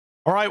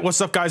Alright, what's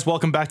up guys?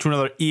 Welcome back to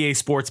another EA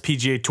Sports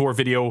PGA Tour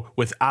video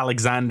with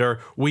Alexander.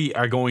 We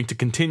are going to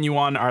continue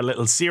on our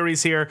little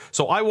series here.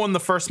 So I won the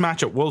first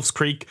match at Wolf's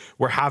Creek.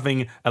 We're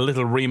having a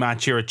little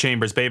rematch here at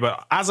Chambers Bay.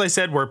 But as I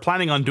said, we're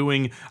planning on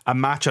doing a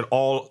match at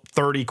all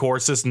 30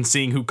 courses and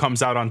seeing who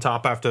comes out on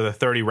top after the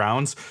 30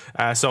 rounds.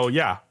 So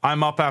yeah,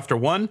 I'm up after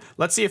one.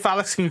 Let's see if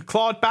Alex can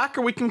claw it back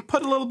or we can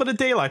put a little bit of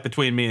daylight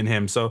between me and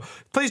him. So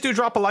please do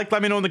drop a like.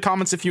 Let me know in the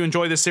comments if you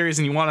enjoy this series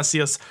and you want to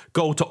see us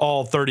go to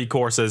all 30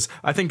 courses.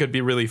 I think it'd be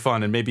really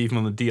fun, and maybe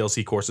even when the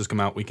DLC courses come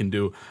out we can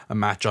do a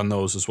match on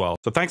those as well.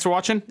 So thanks for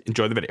watching,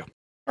 enjoy the video.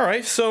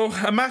 Alright, so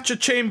a match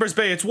at Chambers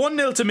Bay. It's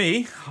 1-0 to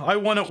me. I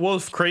won at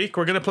Wolf Creek.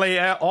 We're gonna play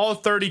all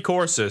 30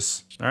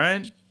 courses.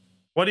 Alright,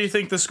 what do you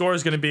think the score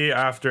is gonna be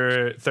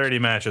after 30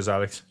 matches,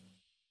 Alex?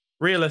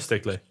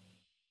 Realistically.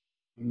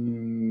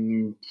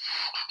 23-7.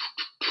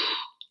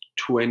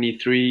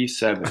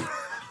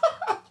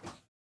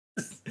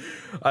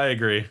 I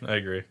agree,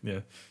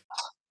 yeah.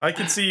 I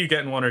could see you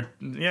getting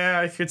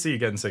I could see you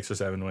getting 6 or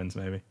 7 wins,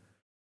 maybe.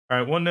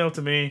 Alright, 1-0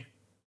 to me.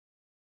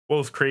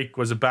 Wolf Creek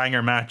was a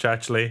banger match,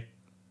 actually.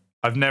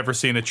 I've never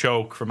seen a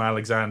choke from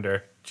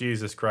Alexander.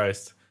 Jesus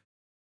Christ.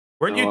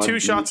 Weren't you 2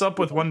 shots up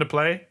with 1 to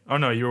play? Oh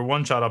no, you were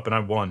 1 shot up and I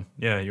won.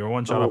 Yeah, you were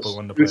 1 shot up with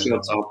 1 to play. 2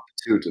 shots up,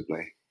 2 to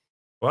play.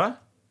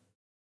 What?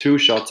 2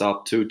 shots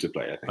up, 2 to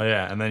play, I think. Oh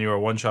yeah, and then you were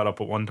 1 shot up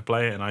with 1 to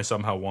play and I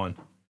somehow won.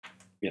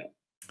 Yeah.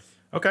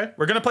 Okay,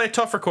 we're going to play a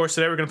tougher course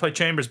today. We're going to play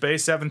Chambers Bay,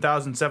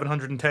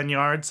 7,710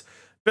 yards.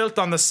 Built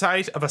on the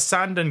site of a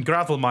sand and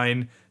gravel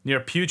mine near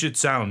Puget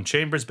Sound.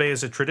 Chambers Bay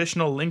is a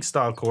traditional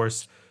link-style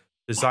course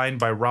designed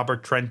by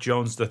Robert Trent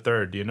Jones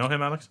III. Do you know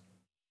him, Alex?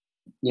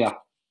 Yeah,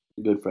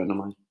 a good friend of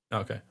mine.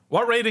 Okay.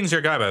 What rating's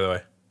your guy, by the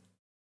way?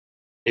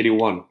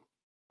 81.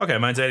 Okay,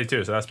 mine's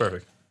 82, so that's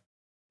perfect.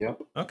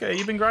 Yep. Okay,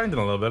 you've been grinding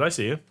a little bit. I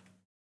see you.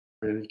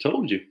 I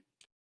told you.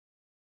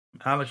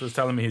 Alex was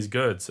telling me he's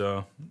good,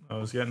 so I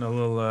was getting a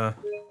little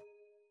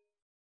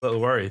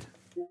worried.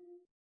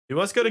 He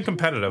was good and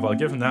competitive, I'll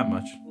give him that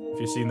much. If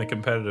you've seen the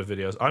competitive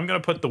videos. I'm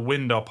going to put the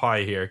wind up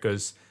high here,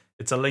 because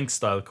it's a link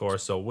style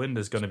course, so wind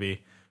is going to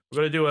be... We're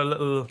going to do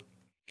a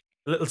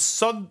little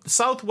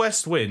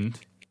southwest wind.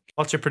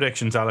 What's your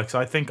predictions, Alex?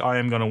 I think I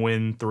am going to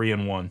win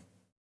 3-1.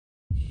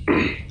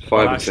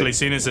 5 actually,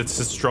 seeing as it's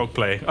a stroke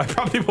play, I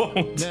probably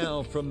won't.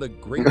 Now from the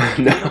great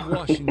state of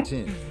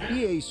Washington,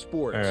 EA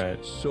Sports. All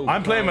right. So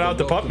I'm playing without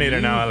the putt meter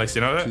now, Alex.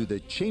 You know that? To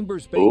the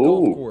Chambers Bay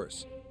Golf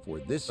Course for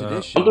this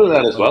edition. I'll do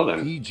that as well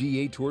then.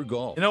 PGA Tour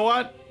Golf. You know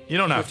what? You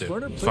don't have to.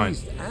 It's fine.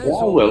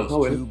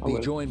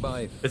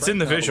 It's in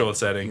the visual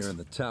settings. All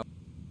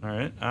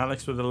right,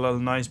 Alex with a little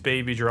nice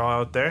baby draw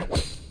out there,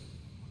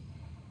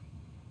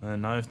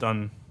 and I've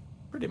done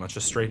pretty much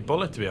a straight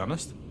bullet, to be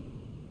honest.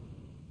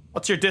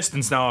 What's your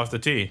distance now off the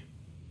tee?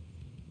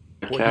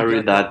 I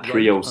carried that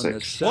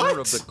 306. What?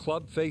 Of the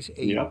club face,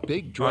 a Yep.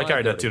 big Oh, I drive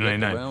carried that there to get the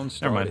 299.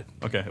 round Never mind.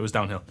 started. Okay, it was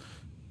downhill.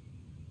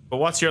 But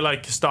what's your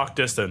like stock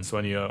distance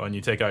when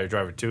you take out your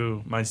driver?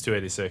 Mine's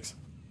 286.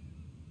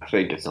 I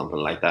think it's something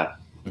like that.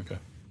 Okay.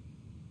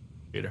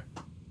 Peter.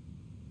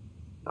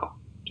 No,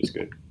 just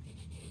good.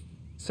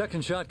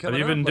 Second shot coming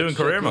Have you been up. doing Let's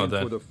career check mode in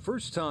then? for the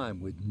first time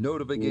with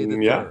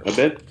Notivated Yeah, a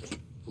bit.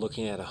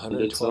 Looking at Did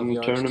 112 some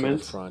yards to the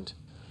tournaments. front,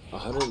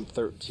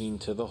 113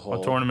 to the hole.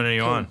 What tournament are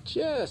you on?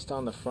 Just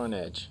on the front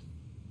edge.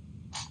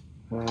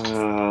 I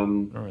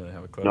don't really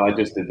have a clue. No, I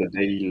just did the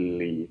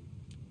daily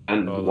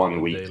and Oh, 1 the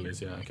week. Dailies,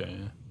 yeah, okay,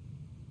 yeah.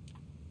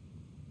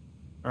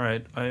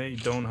 Alright, I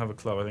don't have a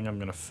club. I think I'm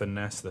gonna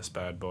finesse this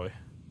bad boy.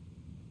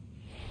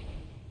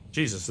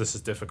 Jesus, this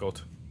is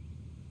difficult.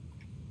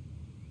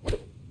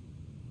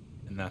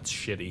 And that's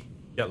shitty.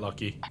 Get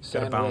lucky.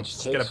 Get a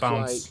bounce. Get a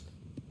bounce. Flight,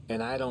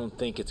 and I don't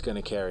think it's going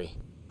to carry.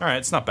 Alright,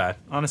 it's not bad.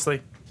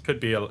 Honestly, could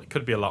be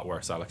a lot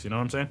worse, Alex. You know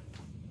what I'm saying?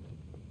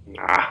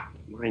 Nah,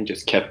 mine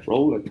just kept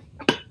rolling.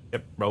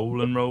 Kept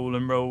rolling.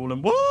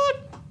 What?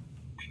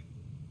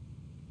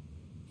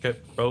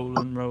 Kept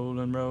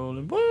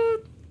rolling.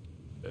 What?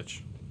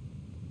 Bitch.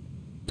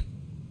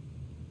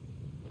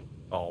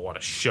 Oh, what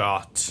a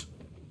shot.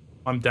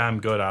 I'm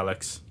damn good,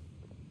 Alex.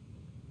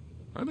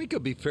 I think I'll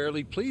be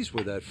fairly pleased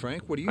with that,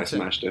 Frank. What do you I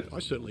think? smashed it. I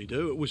certainly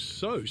do. It was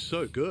so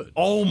good.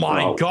 Oh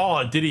my Wow.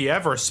 god, did he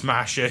ever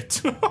smash it?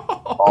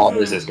 Oh,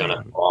 this is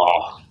gonna.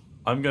 Oh.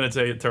 I'm gonna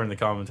turn the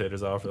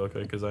commentators off real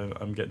quick because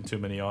I'm getting too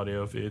many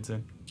audio feeds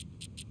in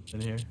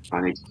here.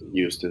 I need to get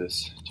used to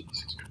this.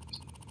 Jesus Christ.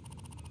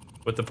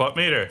 With the putt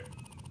meter.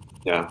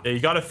 Yeah. Yeah, you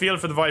gotta feel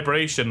for the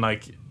vibration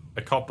like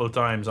a couple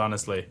times,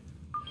 honestly,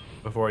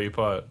 before you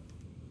putt.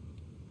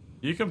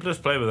 You can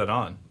just play with it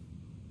on.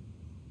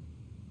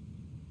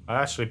 I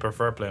actually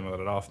prefer playing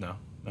with it off now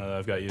that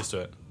I've got used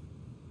to it.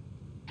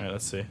 Alright,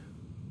 let's see.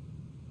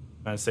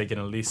 Man's taking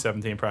at least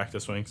 17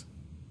 practice swings.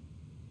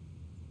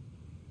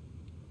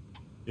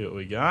 See what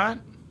we got.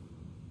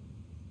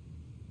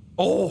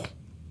 Oh!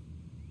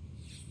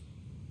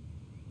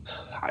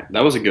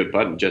 That was a good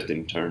button, just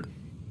didn't turn.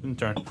 Didn't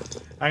turn.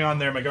 Hang on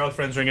there, my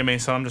girlfriend's ringing me,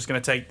 so I'm just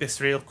gonna take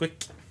this real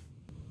quick.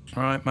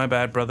 Alright, my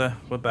bad, brother.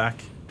 We're back.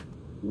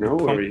 No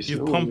worries. You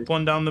no pumped worries.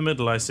 one down the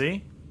middle, I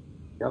see.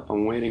 Yep,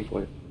 I'm waiting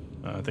for it.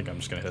 I think I'm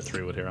just gonna hit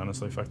 3-wood here,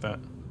 honestly. Fuck that.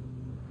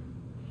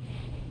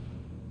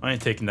 I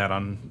ain't taking that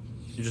on.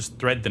 You just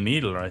thread the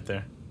needle right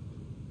there.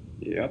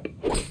 Yep.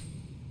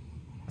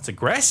 That's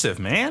aggressive,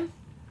 man.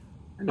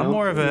 I'm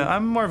more of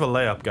a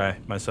layup guy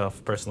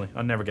myself, personally.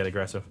 I'll never get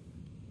aggressive.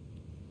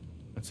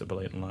 That's a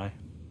blatant lie.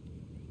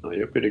 Oh,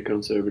 you're pretty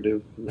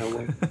conservative in that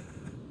way.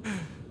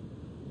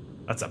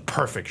 That's a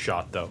perfect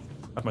shot, though.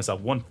 I have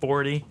myself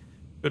 140.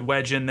 Good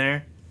wedge in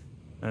there.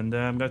 And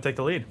I'm going to take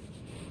the lead.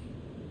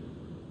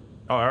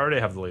 Oh, I already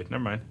have the lead.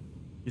 Never mind.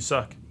 You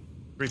suck.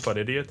 3-putt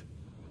idiot.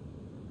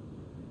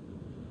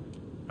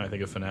 I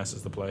think a finesse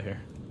is the play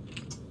here.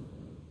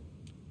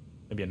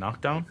 Maybe a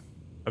knockdown?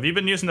 Have you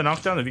been using the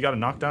knockdown? Have you got a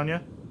knockdown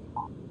yet?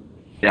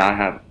 Yeah, I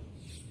have.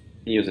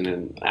 Using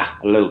it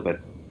a little bit.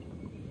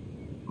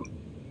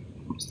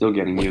 Still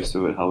getting used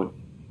to it, how it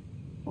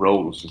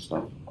rolls and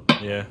stuff.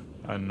 Yeah,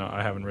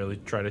 I haven't really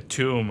tried it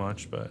too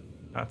much, but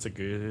that's a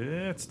good...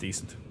 It's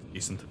decent.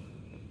 Decent.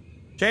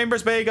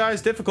 Chambers Bay,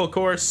 guys. Difficult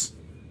course.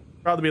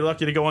 Probably be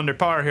lucky to go under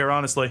par here,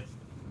 honestly.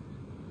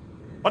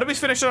 What did we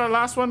finish on our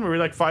last one? Were we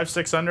like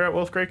 5-6 under at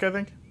Wolf Creek, I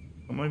think?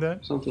 Something like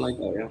that? Something like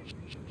that,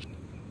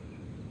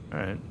 yeah.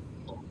 Alright.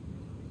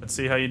 Let's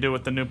see how you do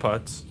with the new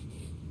putts.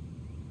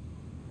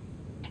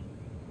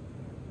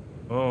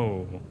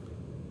 Oh.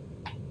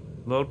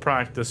 Little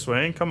practice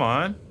swing. Come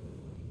on.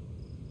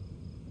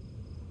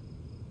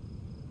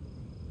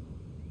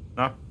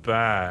 Not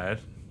bad.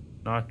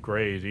 Not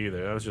great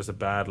either. That was just a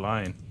bad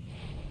line.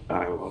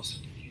 I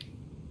was.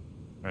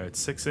 Alright,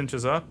 6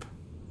 inches up.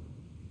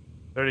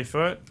 30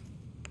 foot.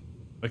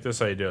 Like this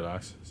how you do it,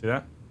 Alex. See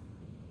that?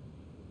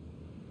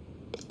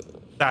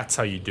 That's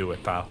how you do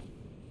it, pal.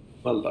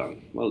 Well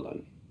done. Well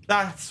done.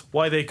 That's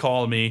why they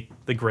call me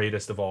the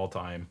greatest of all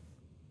time.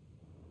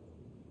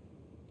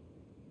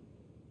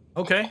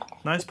 Okay,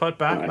 nice putt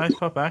back. Right. Nice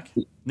putt back.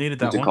 Needed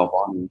that one. Cop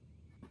on.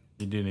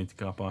 You do need to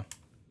cop on.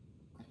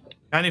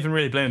 Can't even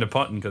really blame the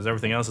putting because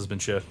everything else has been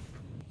shit.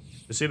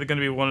 It's either going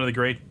to be one of the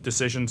great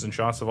decisions and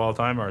shots of all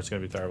time, or it's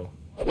going to be terrible.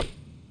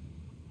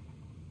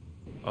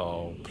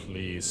 Oh,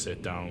 please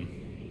sit down.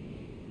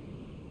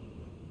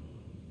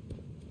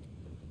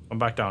 Come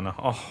back down now.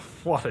 Oh,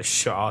 what a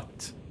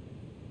shot.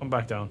 Come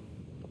back down.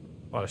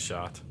 What a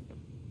shot.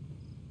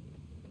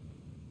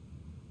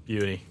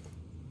 Beauty.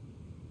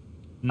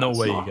 No That's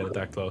way you not get it good.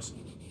 that close.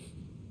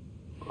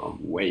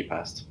 I'm way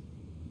past.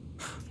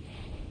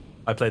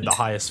 I played the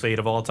highest fade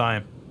of all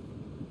time.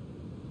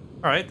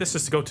 Alright, this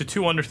is to go to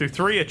 2 under through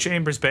 3 at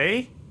Chambers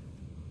Bay.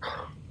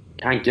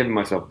 Can't give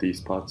myself these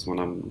putts when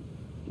I'm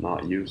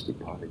not used to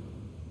putting.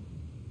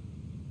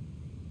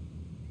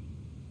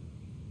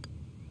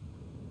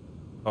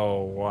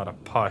 Oh, what a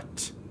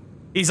putt.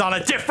 He's on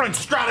a different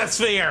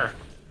stratosphere!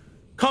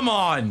 Come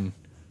on!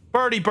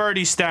 Birdie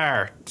birdie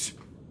start.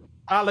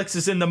 Alex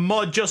is in the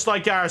mud just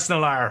like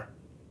Arsenal are.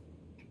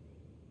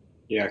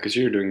 Yeah, because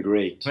you're doing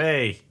great.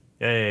 Hey.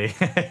 Hey.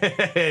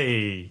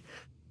 Hey.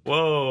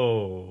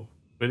 Whoa.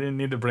 We didn't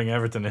need to bring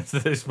Everton into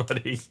this,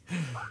 buddy.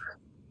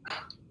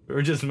 We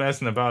were just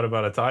messing about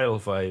a title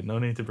fight. No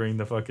need to bring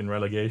the fucking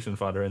relegation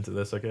fodder into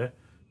this, okay?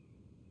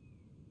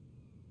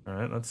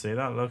 Alright, let's see.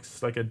 That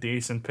looks like a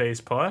decent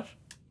pace putt.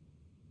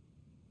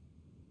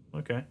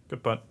 Okay,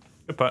 good putt.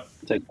 Good putt.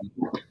 Take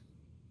that.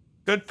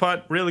 Good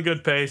putt. Really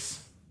good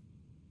pace.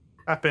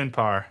 Tap in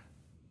par.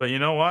 But you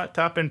know what?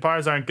 Tap in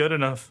pars aren't good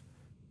enough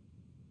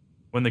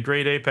when the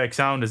great Apex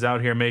Sound is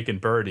out here making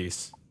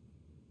birdies.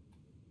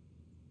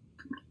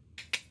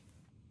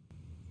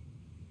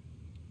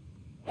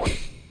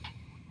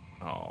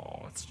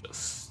 Oh, it's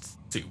just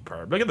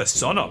superb. Look at the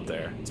sun up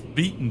there. It's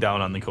beating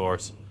down on the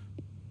course.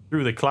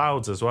 Through the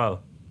clouds as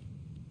well.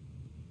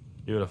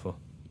 Beautiful.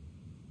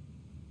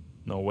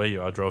 No way you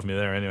outdrove me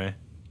there anyway.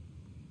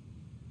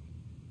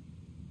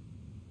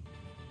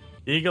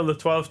 Eagle the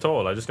 12th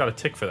hole. I just got a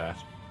tick for that.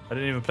 I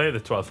didn't even play the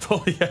 12th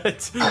hole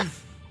yet.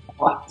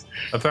 What?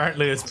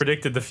 Apparently it's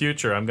predicted the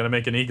future. I'm going to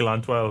make an eagle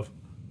on 12.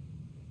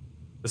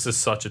 This is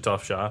such a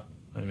tough shot.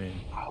 I mean,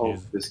 I hope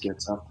geez. this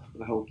gets up.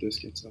 I hope this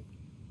gets up.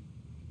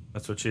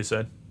 That's what she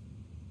said.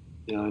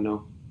 Yeah, I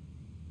know.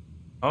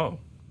 Oh,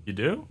 you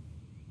do?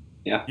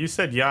 Yeah, You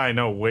said, yeah, I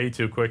know, way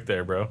too quick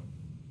there, bro.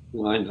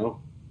 well, I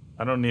know.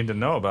 I don't need to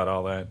know about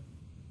all that.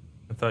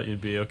 I thought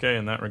you'd be okay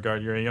in that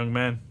regard. You're a young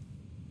man.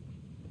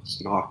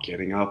 It's not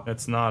getting up.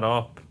 It's not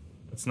up.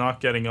 It's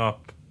not getting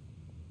up.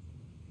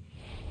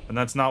 And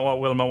that's not what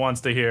Wilma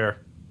wants to hear.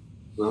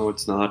 No,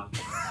 it's not.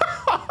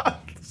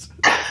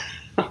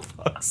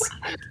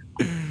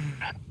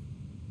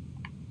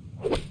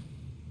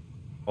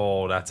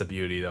 Oh, that's a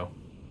beauty, though.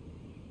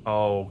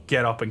 Oh,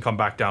 get up and come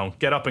back down.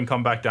 Get up and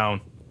come back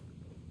down.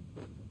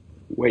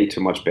 Way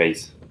too much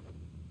base.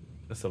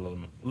 Just a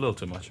little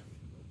too much.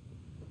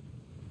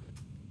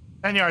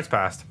 10 yards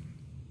past.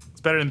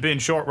 It's better than being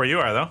short where you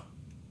are, though.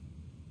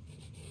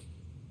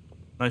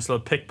 Nice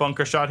little pick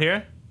bunker shot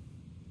here.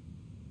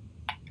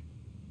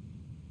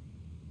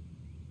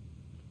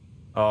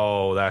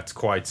 Oh, that's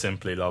quite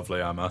simply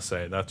lovely, I must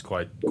say. That's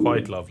quite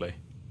lovely.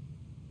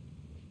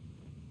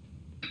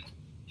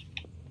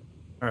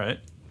 Alright.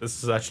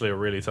 This is actually a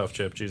really tough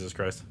chip, Jesus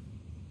Christ.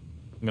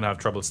 I'm gonna have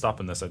trouble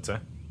stopping this, I'd say.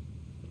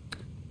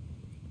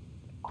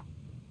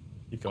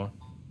 Keep going.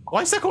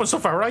 Why is that going so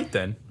far right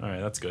then?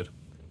 Alright, that's good.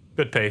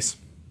 Good pace.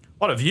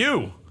 What a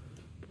view!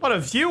 What a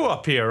view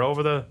up here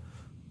over the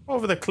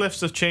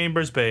cliffs of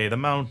Chambers Bay, the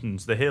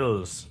mountains, the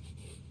hills.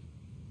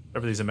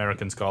 Whatever these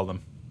Americans call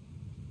them.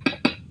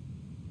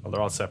 Well,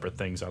 they're all separate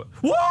things.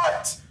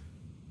 What?!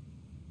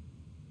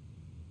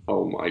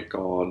 Oh my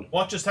god.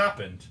 What just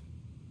happened?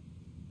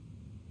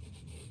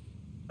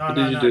 No, What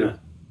did you do? no.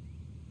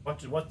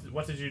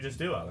 What did you just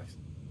do, Alex?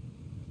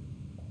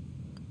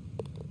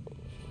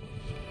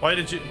 Why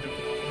did you...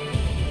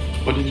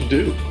 What did you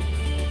do?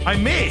 I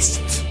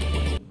missed!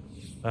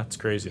 That's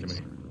crazy to me.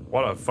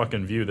 What a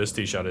fucking view this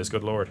tee shot is,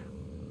 good lord.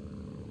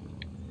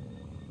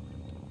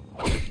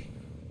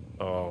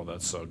 Oh,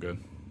 that's so good.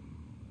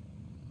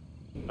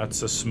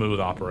 That's a smooth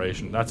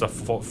operation. That's a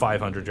full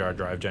 500-yard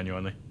drive,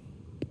 genuinely.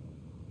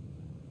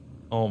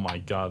 Oh my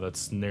god,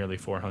 that's nearly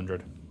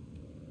 400.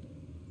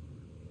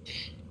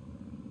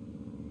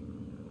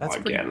 That's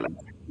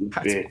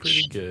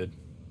pretty good.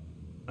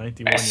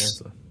 91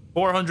 yards left.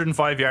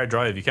 405-yard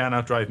drive. You can't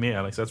outdrive me,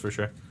 Alex, that's for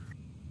sure.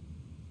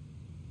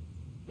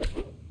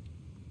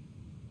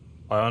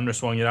 I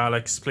underswung it,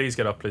 Alex. Please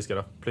get up, please get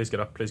up, please get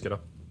up, please get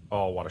up.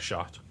 Oh, what a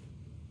shot.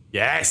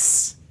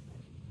 Yes!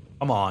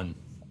 Come on.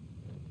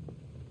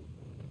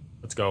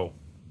 Let's go.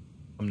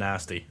 I'm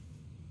nasty.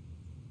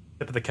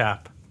 Tip of the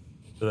cap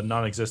to the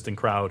non-existent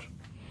crowd.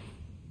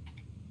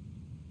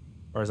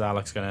 Where's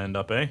Alex gonna end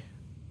up, eh?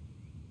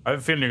 I have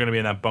a feeling you're gonna be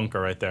in that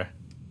bunker right there.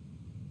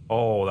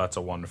 Oh, that's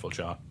a wonderful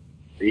shot.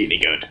 Really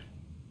good.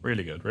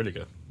 Really good, really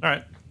good.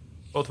 Alright.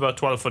 Both about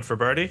 12 foot for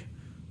birdie.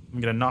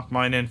 I'm gonna knock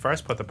mine in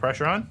first, put the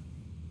pressure on.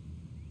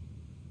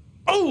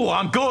 Oh,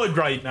 I'm good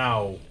right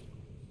now!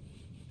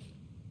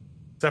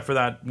 Except for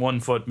that 1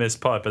 foot missed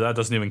putt, but that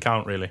doesn't even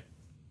count, really.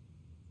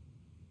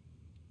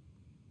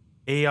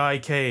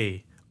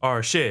 AIK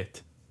are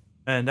shit.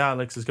 And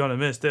Alex is gonna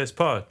miss this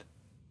putt.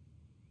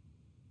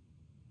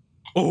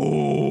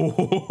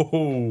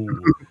 Oh!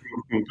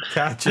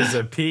 Catches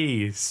a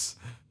piece.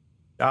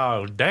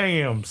 Oh,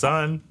 damn,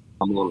 son.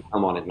 I'm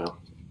on it now.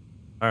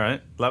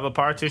 Alright, level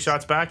par, 2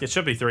 shots back. It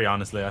should be 3,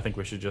 honestly. I think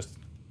we should just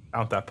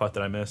count that putt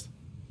that I missed.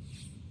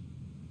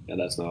 Yeah,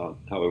 that's not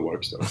how it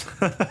works, though.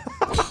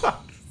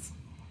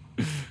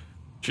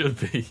 Should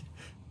be.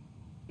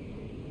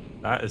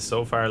 That is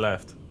so far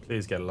left.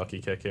 Please get a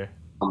lucky kick here.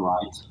 I'm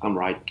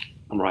right.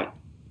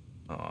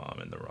 Oh, I'm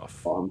in the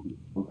rough. Oh,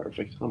 I'm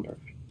perfect.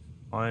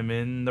 I'm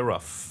in the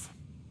rough.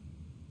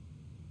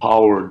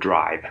 Power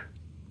drive.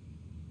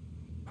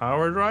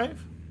 Power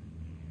drive?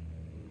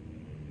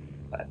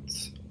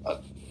 That's a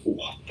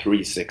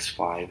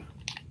 365.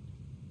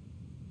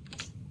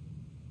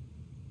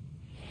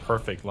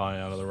 Perfect lie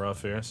out of the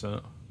rough here,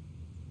 so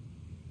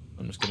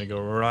I'm just gonna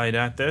go right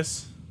at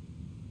this.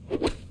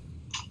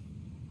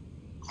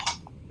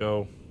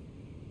 Go.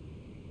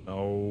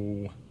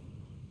 No.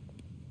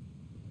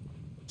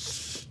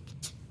 She's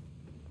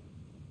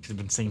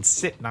been saying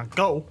sit, not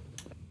go.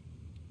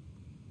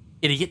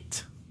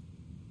 Idiot.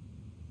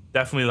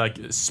 Definitely, like,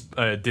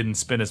 didn't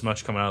spin as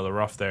much coming out of the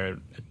rough there. It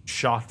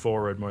shot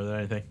forward more than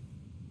anything.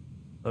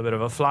 A little bit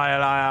of a fly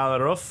lie out of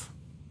the rough.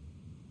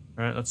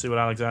 Alright, let's see what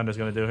Alexander's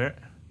gonna do here.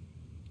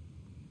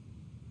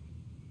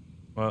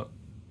 Well,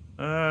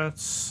 yeah,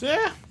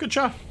 good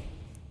shot.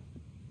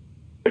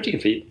 13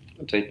 feet.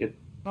 I'll take it.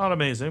 Not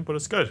amazing, but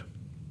it's good.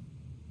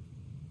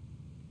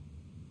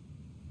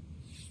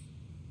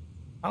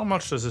 How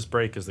much does this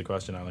break is the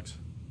question, Alex?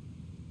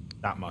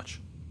 That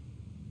much.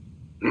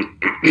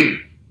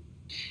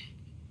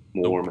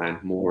 More, man,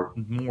 more.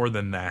 More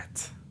than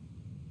that.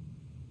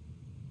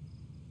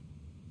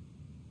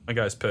 My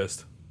guy's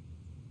pissed.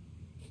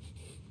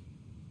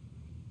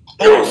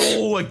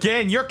 Oh,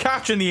 again, you're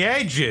catching the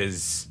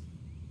edges.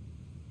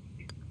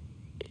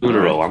 Two in a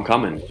row, I'm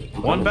coming.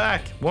 One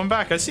back,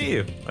 I see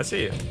you.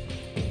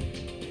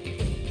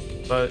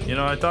 But, you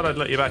know, I thought I'd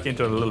let you back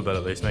into it a little bit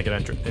at least, make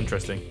it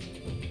interesting.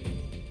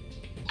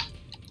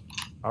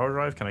 Power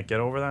drive, can I get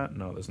over that?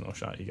 No, there's no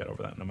shot you get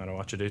over that, no matter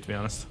what you do, to be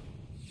honest.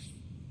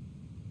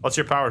 What's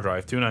your power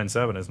drive?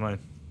 297 is mine.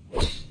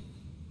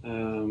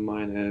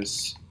 Mine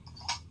is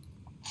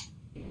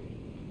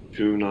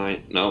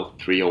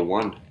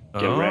 301.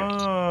 Get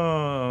wrecked.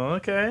 Oh,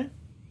 okay.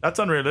 That's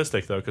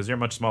unrealistic though, because you're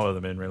much smaller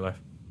than me in real life.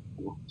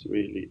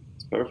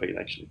 It's perfect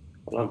actually.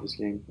 I love this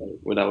game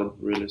without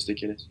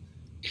realistic in it.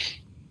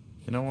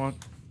 You know what?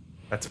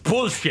 That's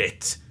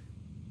bullshit.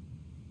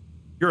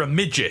 You're a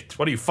midget.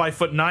 What are you,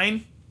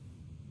 5'9"?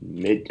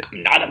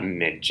 I'm not a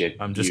midget.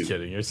 I'm just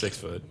kidding. You're 6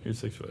 foot. I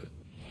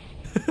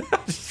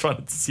just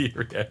wanted to see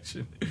your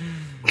reaction.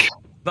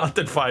 Not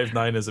that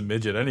 5'9" is a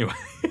midget anyway.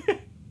 I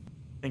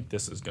think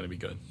this is going to be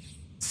good.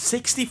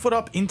 60 foot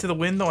up into the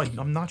wind, though?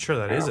 I'm not sure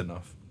that is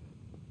enough.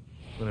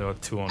 I'm going to go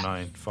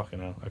 209. Fucking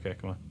hell. Okay,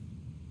 come on.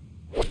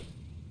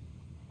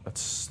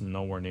 That's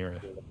nowhere near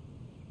it.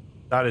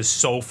 That is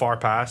so far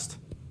past.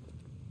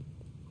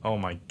 Oh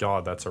my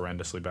god, that's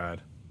horrendously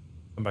bad.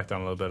 Come back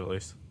down a little bit at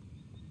least.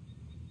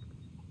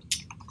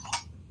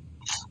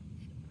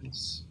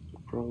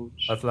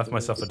 approach. I've left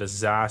myself a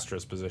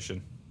disastrous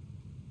position.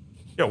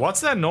 Yo,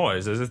 what's that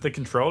noise? Is it the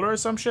controller or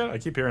some shit? I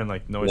keep hearing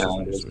like noises. Yeah,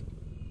 when it you is. switch.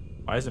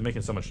 Why is it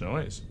making so much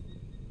noise?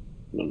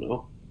 I don't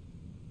know.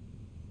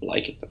 I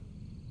like it though.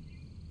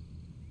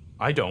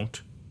 I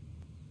don't.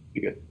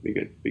 Be good, be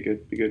good, be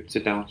good, be good.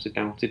 Sit down, sit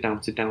down, sit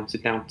down, sit down,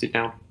 sit down, sit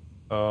down.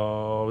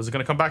 Oh, is it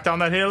gonna come back down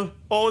that hill?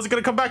 Oh, is it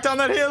gonna come back down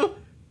that hill?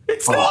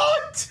 It's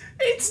not!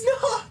 It's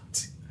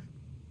not!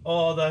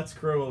 Oh, that's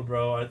cruel,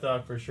 bro. I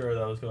thought for sure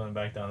that was going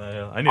back down that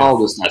hill. I knew. How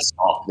does that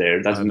stop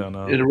there? That's I don't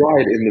know. It's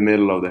right in the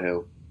middle of the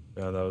hill.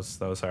 Yeah, that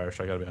was harsh.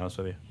 I gotta be honest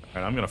with you.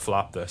 Alright, I'm gonna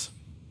flop this.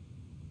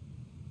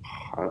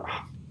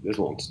 This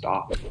won't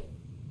stop.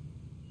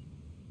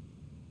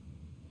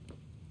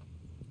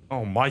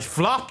 Oh, my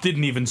flop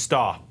didn't even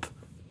stop.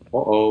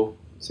 Uh-oh.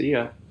 See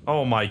ya.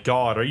 Oh my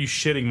god, are you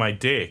shitting my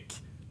dick?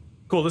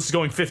 Cool, this is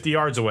going 50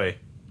 yards away.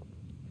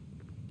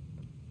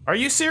 Are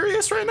you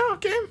serious right now,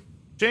 game?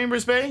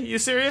 Chambers Bay, you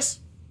serious?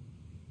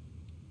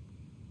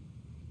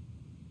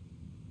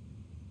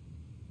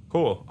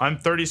 Cool, I'm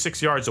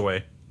 36 yards away.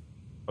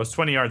 I was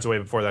 20 yards away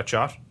before that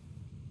shot.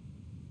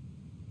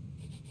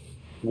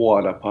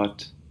 What a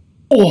putt.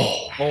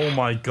 Oh! Oh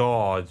my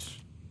god.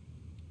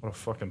 What a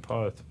fucking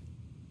putt.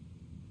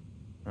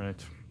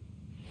 Alright.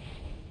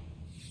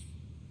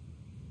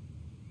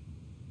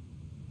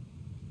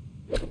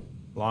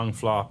 Long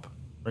flop.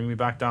 Bring me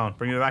back down.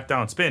 Bring me back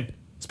down. Spin.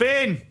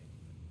 Spin!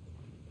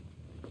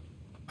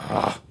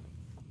 Ah.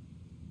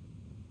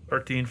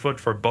 13 foot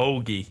for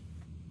bogey.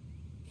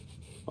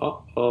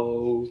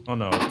 Uh-oh. Oh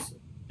no.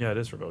 Yeah, it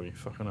is for bogey.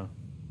 Fucking hell.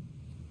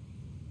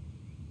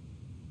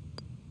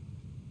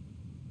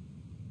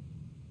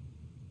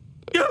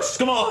 Yes!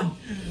 Come on!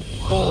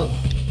 Oh,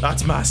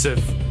 that's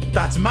massive.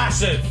 That's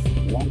massive!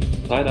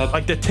 Tied up.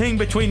 Like the thing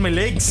between my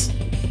legs.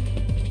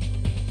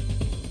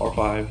 Par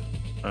 5.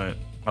 Alright.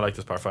 I like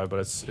this par 5, but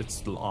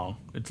it's long.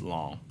 It's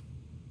long.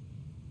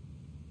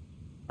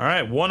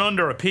 Alright, 1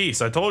 under a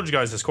piece. I told you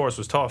guys this course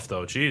was tough,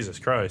 though. Jesus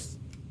Christ.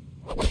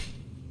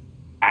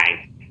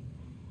 Bang.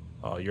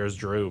 Oh, yours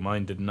drew.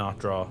 Mine did not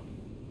draw.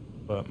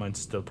 But mine's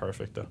still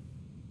perfect, though.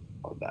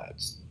 Oh,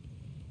 that's...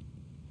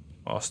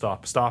 Oh,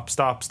 stop, stop,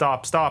 stop,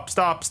 stop, stop,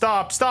 stop,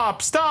 stop,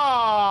 stop,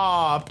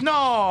 stop!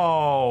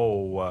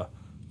 No!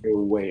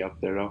 You're way up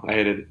there, though. I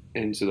hit it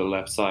into the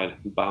left side.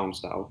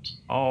 Bounced out.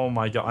 Oh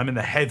my god, I'm in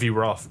the heavy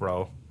rough,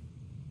 bro.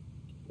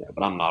 Yeah,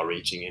 but I'm not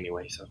reaching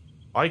anyway, so...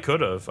 I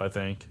could have, I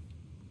think.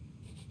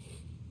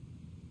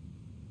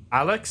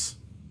 Alex?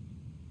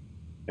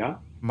 Yeah?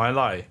 My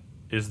lie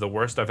is the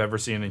worst I've ever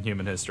seen in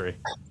human history.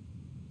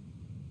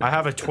 I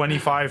have a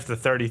 25 to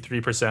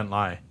 33%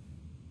 lie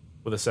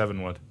with a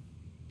 7-wood.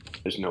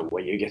 There's no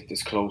way you get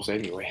this close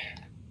anyway.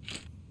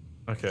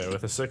 Okay,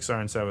 with a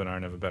 6-iron, 7-iron, I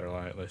have a better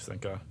lie at least,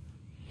 thank God.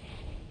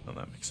 Oh,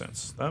 that makes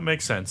sense. That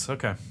makes sense,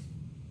 okay.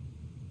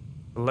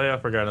 Lay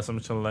up regardless, I'm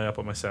just gonna lay up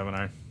with my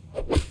 7-iron.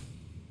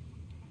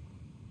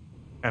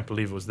 Can't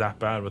believe it was that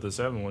bad with a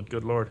 7-wood,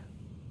 good lord.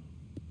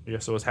 I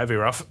guess it was heavy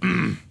rough.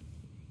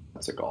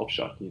 That's a golf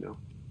shot, you know.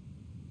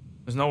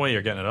 There's no way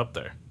you're getting it up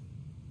there.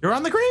 You're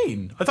on the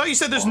green! I thought you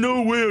said there's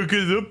no way I'll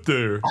get it up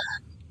there.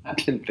 I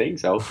didn't think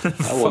so. I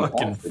wasn't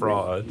Fucking off the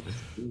fraud.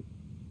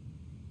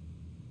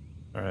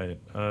 Alright,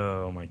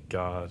 oh my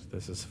god,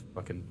 this is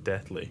fucking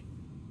deathly.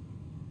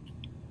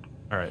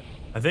 Alright,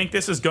 I think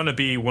this is gonna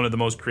be one of the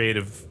most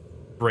creative,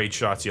 great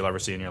shots you'll ever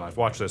see in your life.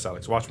 Watch this,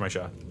 Alex. Watch my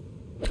shot.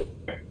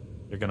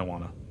 You're gonna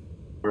wanna.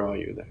 Where are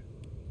you there?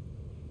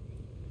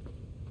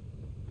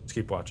 Just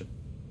keep watching.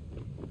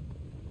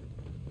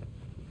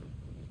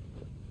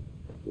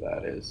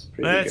 That is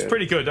pretty That's good.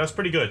 pretty good. That's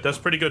pretty good. That's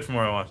pretty good from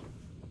where I was.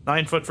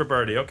 9 foot for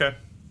birdie. Okay.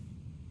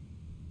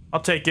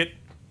 I'll take it.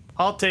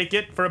 I'll take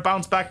it for a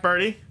bounce back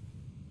birdie.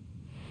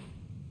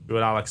 Do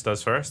what Alex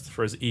does first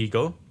for his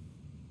eagle.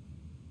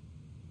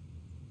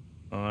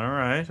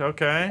 Alright,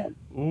 okay.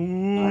 Ooh.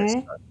 Nice.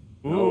 Ooh.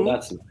 Oh,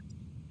 that's nice.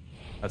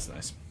 That's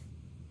nice.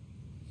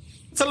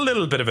 It's a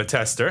little bit of a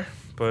tester,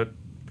 but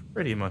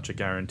pretty much a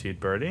guaranteed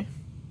birdie.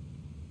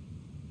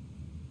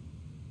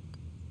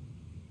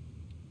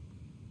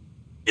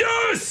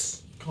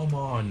 Yes! Come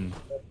on.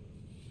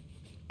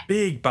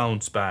 Big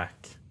bounce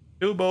back.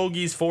 2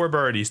 bogeys, 4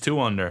 birdies, 2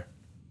 under.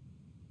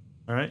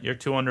 Alright, you're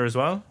 2 under as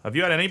well. Have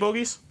you had any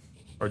bogeys?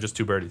 Or just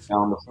 2 birdies?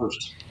 Down the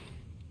first.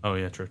 Oh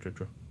yeah, true.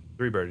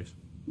 3 birdies.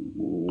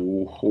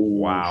 Ooh.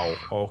 Wow.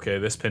 Okay,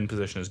 this pin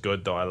position is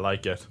good though. I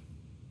like it.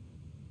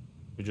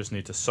 We just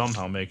need to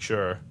somehow make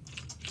sure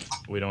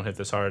we don't hit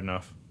this hard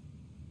enough.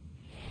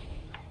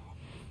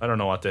 I don't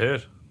know what to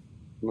hit.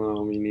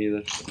 No, me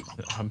neither.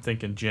 I'm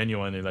thinking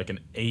genuinely like an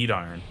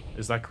 8-iron.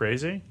 Is that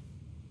crazy?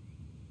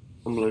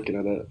 I'm looking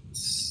at it.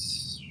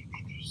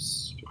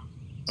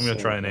 I'm gonna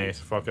try an 8.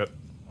 Fuck it.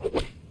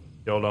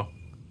 YOLO.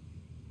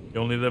 You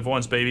only live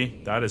once,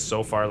 baby. That is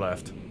so far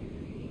left.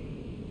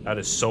 That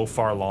is so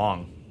far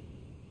long.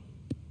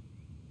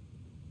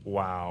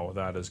 Wow,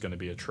 that is gonna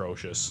be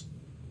atrocious.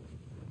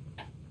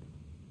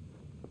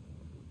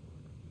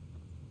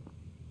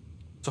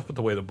 What's up with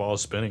the way the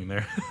ball's spinning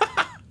there?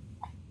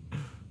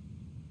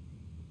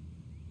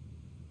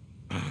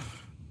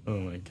 Oh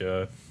my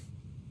god.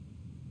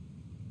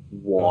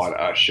 What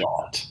a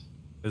shot.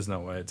 There's no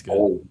way it's good.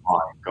 Oh my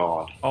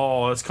god.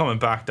 Oh, it's coming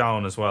back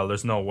down as well.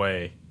 There's no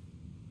way.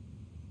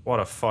 What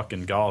a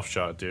fucking golf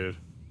shot, dude.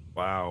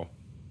 Wow.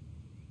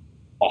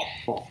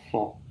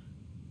 Oh.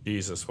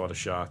 Jesus, what a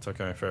shot.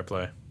 Okay, fair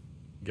play.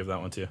 Give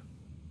that one to you.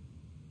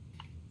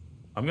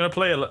 I'm gonna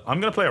play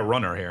a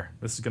runner here.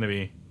 This is gonna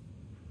be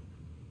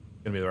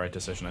the right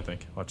decision, I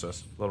think. Watch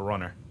this. Little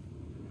runner.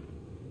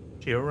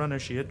 She a runner,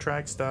 she a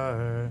track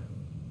star.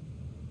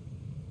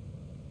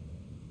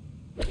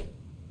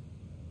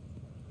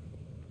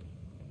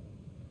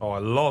 Oh, I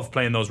love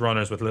playing those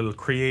runners with a little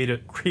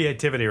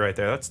creativity right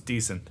there. That's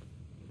decent.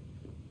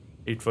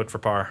 8 foot for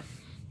par.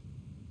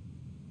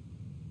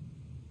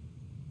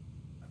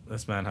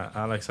 This man,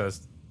 Alex,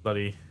 has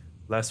bloody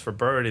less for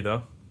birdie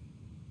though.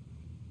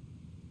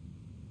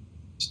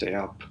 Stay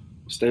up.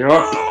 Stay up.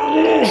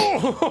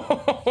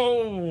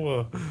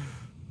 Oh!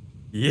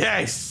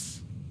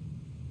 Yes.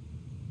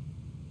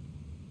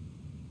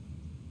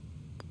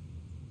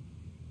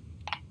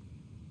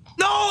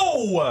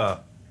 No!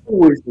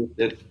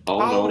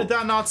 How did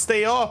that not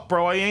stay up,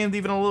 bro? I aimed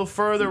even a little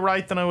further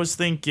right than I was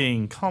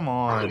thinking. Come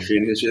on.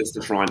 Finishes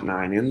the front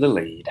 9 in the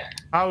lead.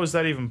 How is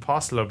that even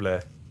possible?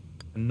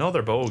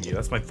 Another bogey.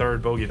 That's my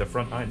 3rd bogey, the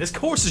front 9. This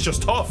course is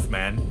just tough,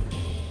 man.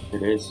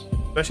 It is.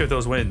 Especially with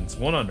those winds.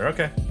 1 under,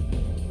 okay.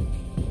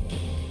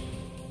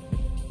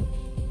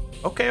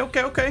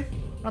 Okay.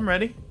 I'm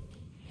ready.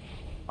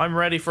 I'm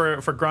ready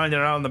for grinding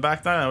it out in the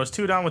back 9. I was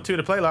 2 down with 2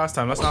 to play last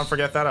time. Let's not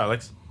forget that,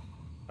 Alex.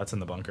 That's in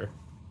the bunker.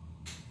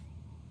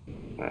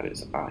 That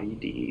is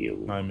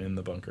ideal. I'm in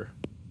the bunker.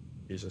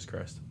 Jesus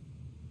Christ.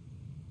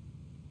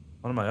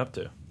 What am I up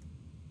to? You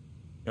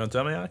want to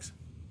tell me, Alex?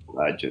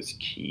 That just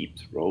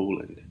keeps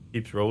rolling.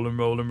 Keeps rolling.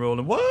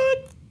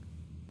 What?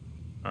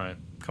 Alright.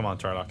 Come on,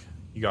 Tarlock.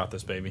 You got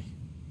this, baby.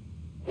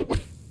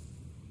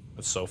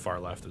 It's so far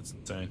left. It's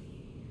insane.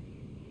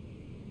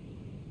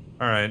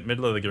 Alright.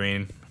 Middle of the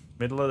green.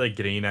 Middle of the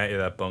green out of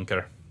that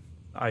bunker.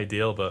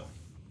 Ideal, but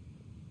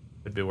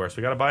could be worse.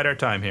 We gotta bide our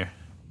time here.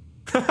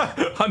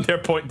 I'm there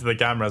pointing to the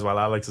cameras while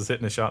Alex is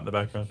hitting a shot in the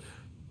background.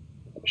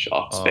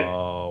 Shot spin.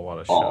 Oh, what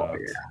a shot. Yeah.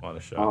 What a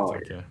shot. Oh,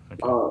 Okay. yeah.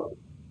 All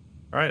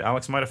right,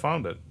 Alex might have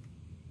found it.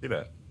 See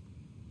that?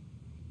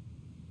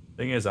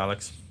 Thing is,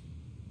 Alex,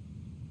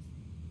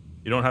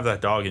 you don't have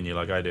that dog in you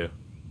like I do.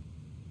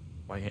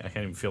 Why I can't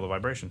even feel the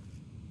vibration.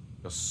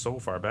 It goes so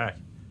far back.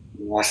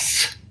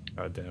 Yes.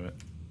 God damn it.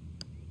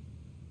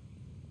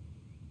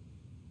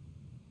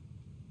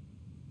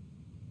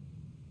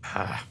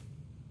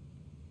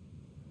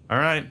 All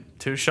right,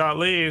 2-shot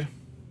lead.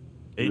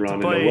 8 to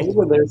Running play. away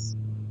with this.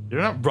 You're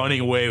not running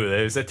away with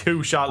it. It's a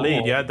 2-shot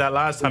lead. You had that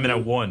last time and I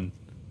won.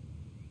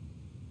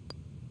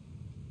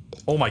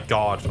 Oh my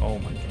god. Oh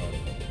my god.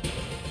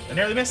 I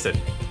nearly missed it.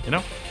 You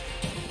know?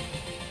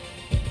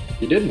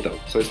 You didn't though,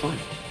 so it's fine.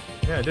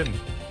 Yeah, I didn't.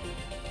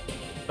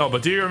 No,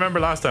 but do you remember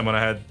last time when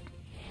I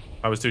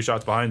was 2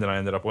 shots behind and I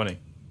ended up winning?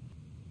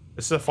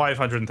 This is a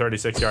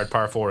 536-yard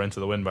par 4 into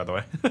the wind, by the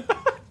way.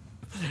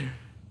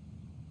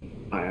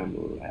 I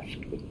am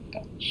left with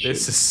that shit.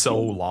 This is so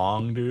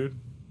long, dude.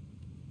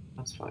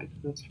 That's fine.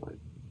 That's fine.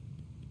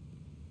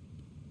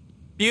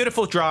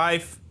 Beautiful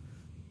drive.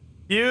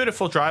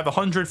 Beautiful drive.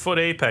 100-foot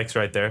apex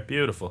right there.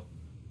 Beautiful.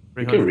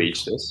 You can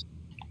reach this.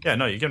 Yeah,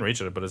 no, you can reach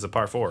it, but it's a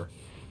par 4.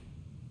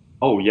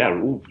 Oh, yeah.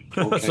 Ooh,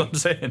 okay. That's what I'm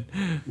saying.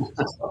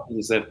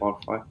 You said par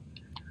 5.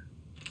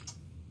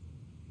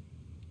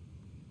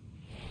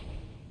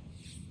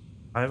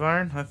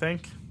 5-iron, I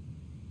think.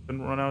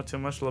 Didn't run out too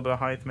much. A little bit of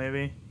height,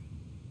 maybe.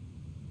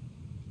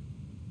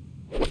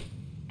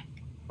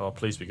 Oh,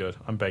 please be good.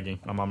 I'm begging.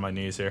 I'm on my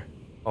knees here.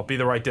 I'll be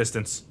the right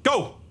distance.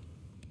 Go!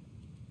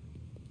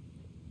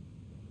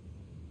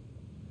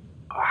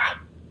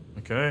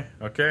 Okay,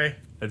 okay.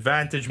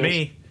 Advantage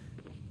me.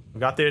 We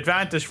got the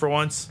advantage for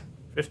once.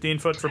 15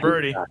 foot for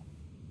birdie.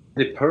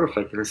 It's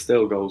perfect, and it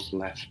still goes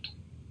left.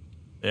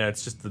 Yeah,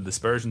 it's just the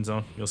dispersion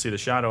zone. You'll see the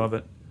shadow of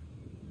it.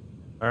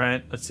 All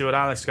right, let's see what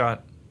Alex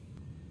got.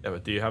 Yeah,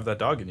 but do you have that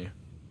dog in you?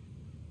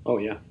 Oh,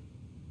 yeah.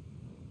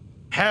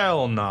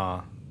 Hell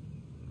nah.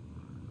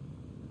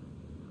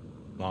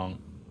 Long.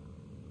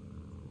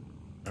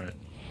 All right.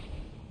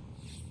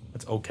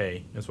 That's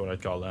okay. That's what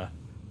I'd call that.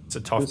 It's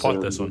a tough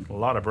putt, this one. A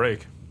lot of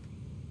break.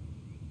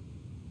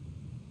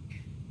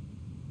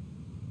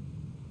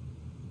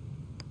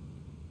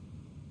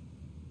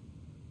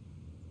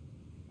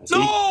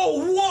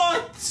 No!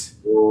 What?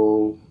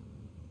 Oh.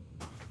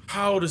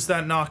 How does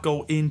that not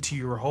go into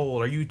your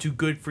hole? Are you too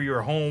good for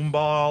your home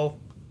ball?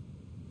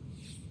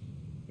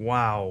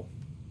 Wow.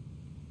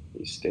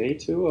 You stay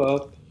 2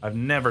 up. I've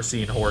never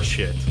seen horse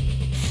shit.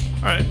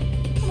 Alright.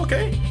 I'm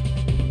okay.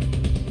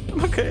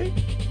 I'm okay.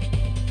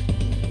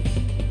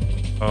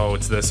 Oh,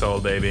 it's this hole,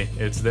 baby.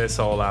 It's this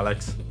hole,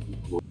 Alex.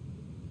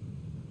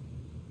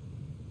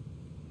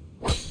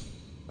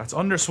 That's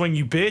underswing,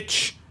 you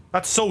bitch.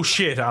 That's so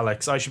shit,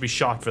 Alex. I should be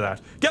shot for that.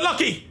 Get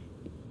lucky!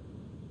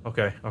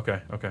 Okay,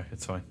 okay, okay.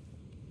 It's fine.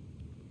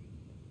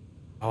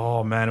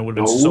 Oh, man. It would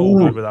have been so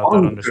good without that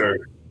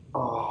underswing.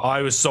 Oh.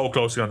 I was so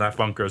close on that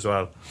bunker as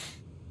well.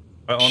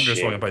 I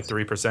underswung it by Shit.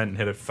 3% and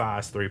hit it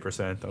fast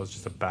 3%. That was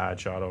just a bad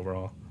shot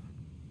overall.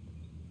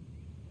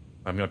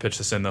 I'm going to pitch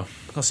this in though.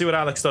 I'll see what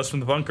Alex does from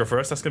the bunker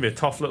first. That's going to be a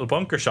tough little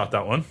bunker shot,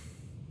 that one.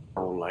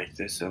 I don't like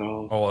this at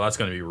all. Oh, that's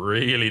going to be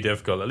really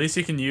difficult. At least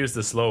you can use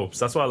the slopes.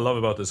 That's what I love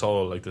about this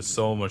hole. Like, there's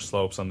so much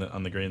slopes on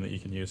the green that you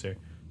can use here.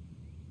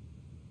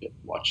 Yeah,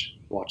 watch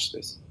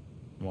this.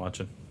 I'm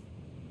watching.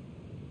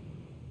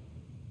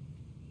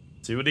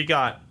 See what he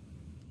got.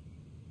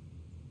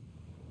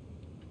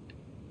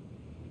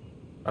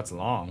 That's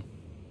long.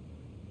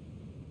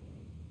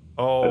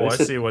 Oh, I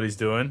see what he's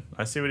doing.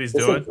 I see what he's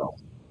doing.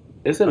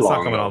 Is it It's long?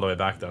 not coming all the way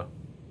back though.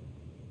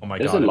 Oh my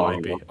god, it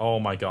might be. Oh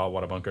my god,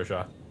 what a bunker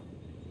shot.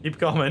 Keep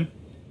coming.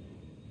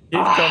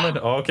 Keep coming.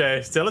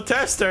 Okay, still a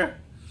tester.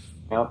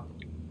 Yep.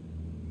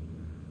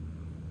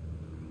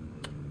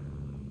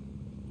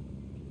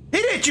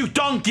 Hit it, you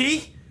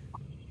donkey!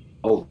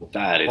 Oh,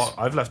 that is. Well,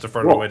 I've left it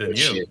further away than you.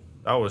 Shit.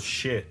 That was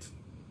shit.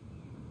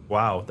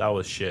 Wow, that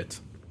was shit.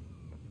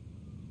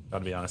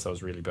 Gotta be honest, that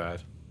was really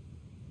bad.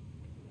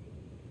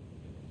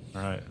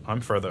 Alright,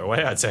 I'm further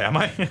away, I'd say, am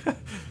I?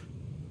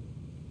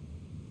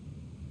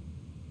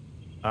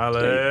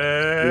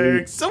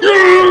 Alex! What?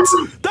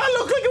 That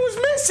looked like it was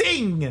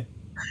missing!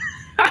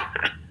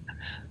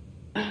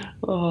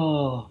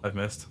 Oh. I've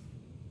missed.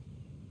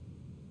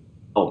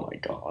 Oh my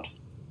god.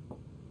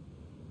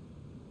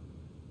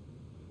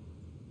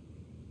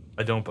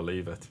 I don't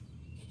believe it.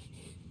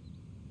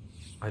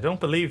 I don't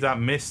believe that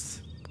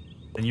missed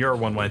and your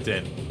one went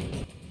in.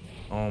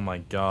 Oh my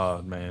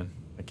god, man.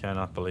 I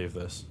cannot believe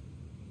this.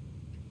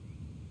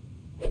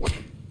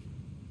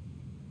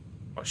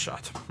 What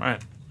shot.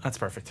 Alright, that's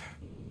perfect.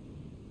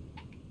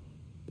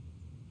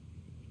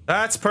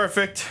 That's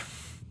perfect.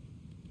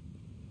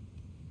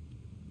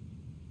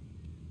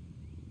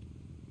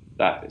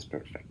 That is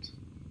perfect.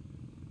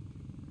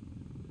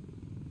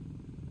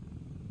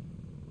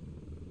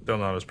 Still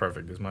not as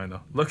perfect as mine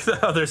though. Look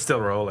at how they're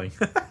still rolling.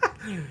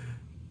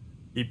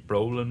 Keep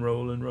rolling,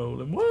 rolling,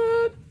 rolling.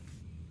 What?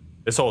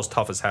 This hole's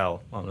tough as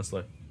hell,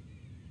 honestly.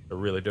 A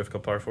really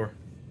difficult par 4.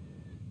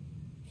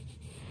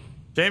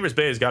 Chambers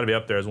Bay has got to be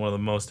up there as one of the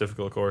most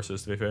difficult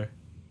courses, to be fair.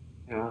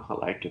 Yeah, I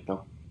like it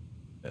though.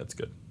 Yeah, it's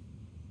good.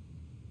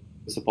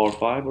 Is it par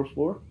 5 or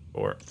 4?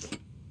 4.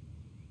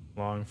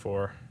 Long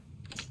 4.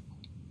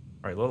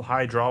 Alright, a little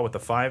high draw with the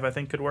 5 I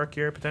think could work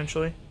here,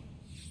 potentially.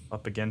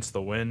 Up against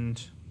the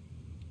wind.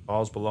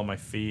 Ball's below my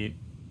feet.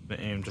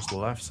 Aim just the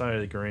left side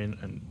of the green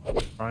and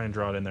try and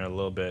draw it in there a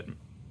little bit.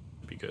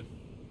 Be good.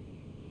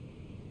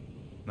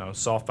 No,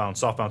 soft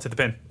bounce, hit the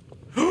pin.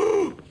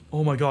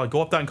 Oh my god,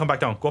 go up that and come back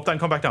down. Go up that and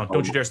come back down.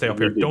 Don't you dare stay up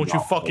here. Don't you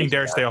fucking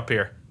dare stay up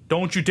here.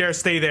 Don't you dare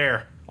stay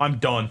there. I'm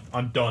done.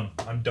 I'm done.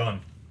 I'm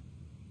done.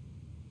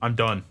 I'm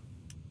done.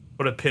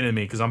 Put a pin in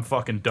me because I'm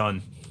fucking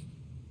done.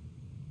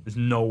 There's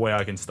no way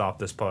I can stop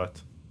this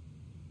putt.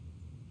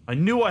 I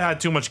knew I had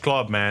too much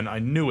club, man. I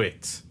knew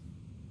it.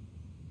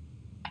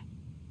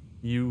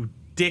 You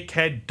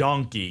dickhead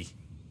donkey.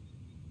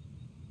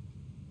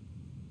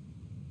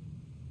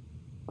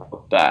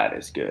 Oh, that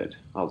is good.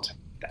 I'll take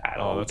that.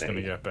 Oh, that's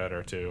gonna get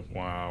better too.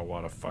 Wow,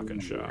 what a fucking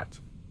shot.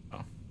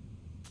 Oh.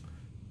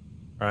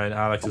 Alright,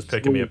 Alex is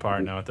picking me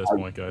apart now at this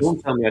point, guys.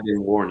 Don't tell me I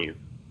didn't warn you.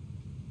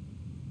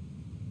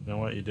 You know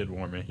what? You did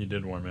warn me. You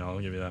did warn me. I'll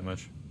give you that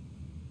much.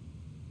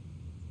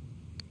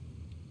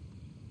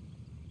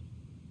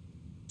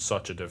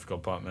 Such a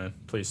difficult putt, man.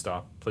 Please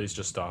stop. Please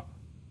just stop.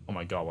 Oh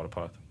my god, what a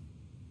putt.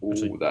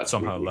 Actually, That's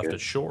somehow really left good.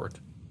 it short.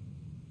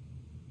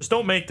 Just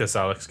don't make this,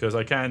 Alex, because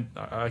I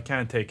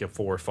can't take a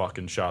 4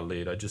 fucking shot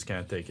lead. I just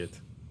can't take it.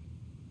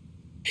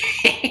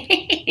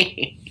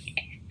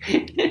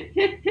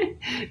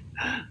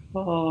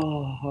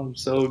 Oh, I'm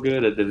so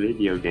good at the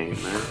video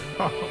game, man.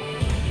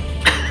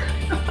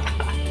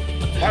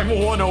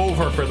 I'm 1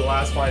 over for the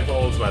last 5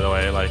 holes, by the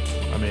way. Like,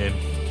 I mean,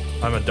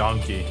 I'm a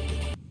donkey.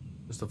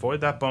 Just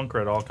avoid that bunker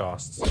at all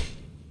costs.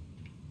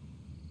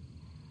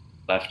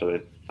 Left of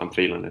it. I'm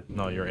feeling it.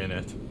 No, you're in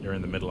it. You're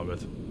in the middle of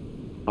it.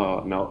 Oh,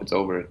 no, it's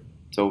over it.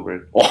 It's over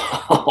it.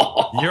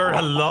 You're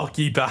a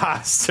lucky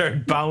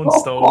bastard.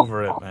 Bounced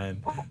over it,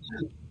 man.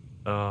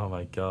 Oh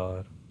my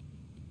god.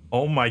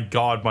 Oh my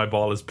god, my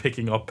ball is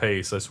picking up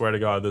pace. I swear to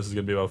god, this is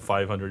going to be about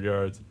 500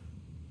 yards.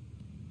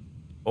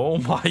 Oh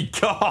my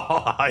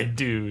god,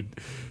 dude.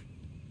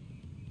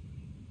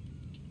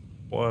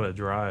 What a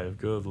drive.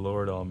 Good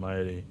lord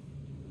almighty.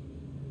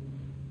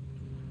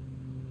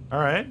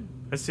 Alright,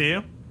 I see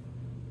you.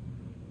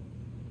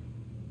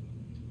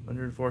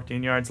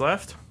 114 yards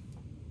left.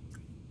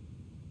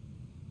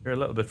 You're a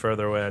little bit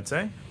further away, I'd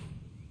say.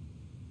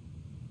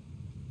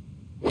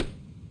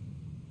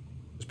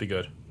 Just be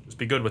good. Just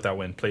be good with that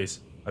win, please.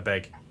 I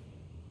beg.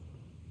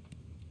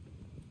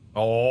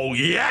 Oh,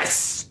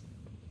 yes!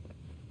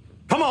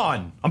 Come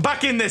on! I'm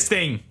back in this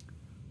thing!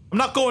 I'm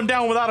not going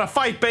down without a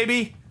fight,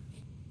 baby!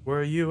 Where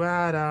are you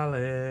at,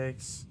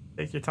 Alex?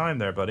 Take your time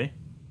there, buddy.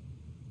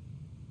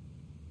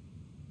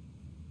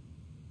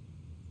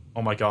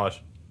 Oh my god.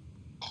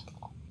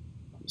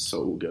 I'm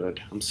so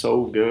good. I'm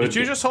so good. Did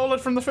you just hold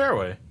it from the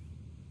fairway?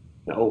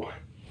 No.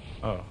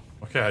 Oh,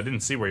 okay. I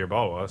didn't see where your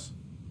ball was.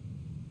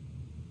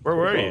 Where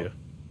were you?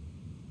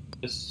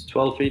 Just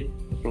 12 feet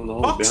from the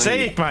hole. Fuck's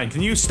behind sake, man!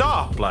 Can you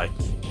stop? Like,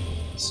 me.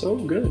 So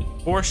good.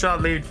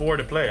 4-shot lead, 4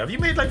 to play. Have you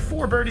made like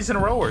 4 birdies in a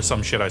row or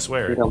some shit? I I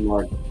swear. think I'm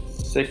like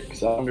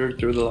 6 under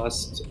through the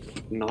last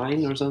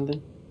 9 or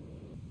something.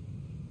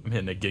 I'm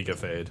hitting a giga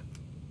fade.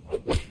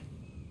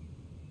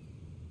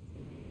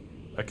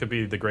 That could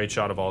be the great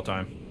shot of all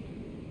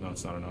time. No,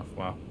 it's not enough.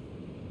 Wow.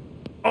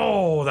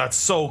 Oh, that's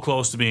so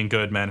close to being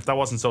good, man. If that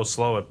wasn't so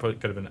slow, it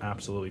could have been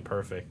absolutely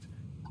perfect.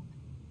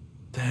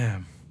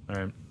 Damn. All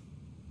right.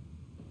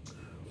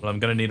 Well, I'm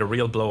gonna need a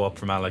real blow up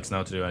from Alex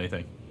now to do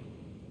anything.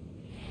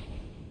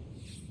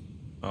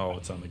 Oh,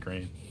 it's on the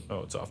green.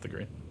 Oh, it's off the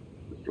green.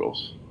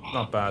 Close.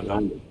 Not bad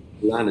though.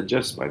 Landed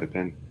just by the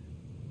pin.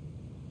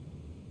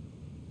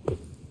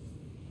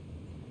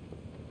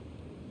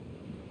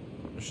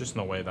 There's just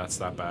no way that's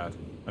that bad.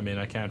 I mean,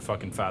 I can't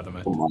fucking fathom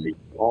it. Oh my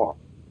god.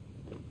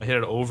 I hit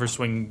an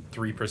overswing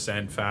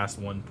 3%, fast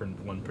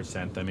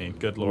 1%. I mean,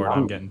 good lord,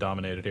 I'm getting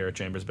dominated here at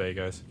Chambers Bay,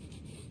 guys.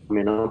 I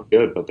mean, I'm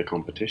good, but the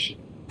competition.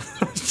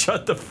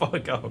 Shut the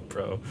fuck up,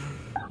 bro.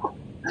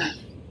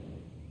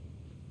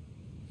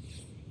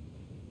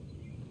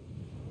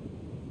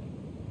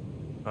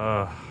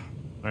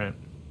 Alright.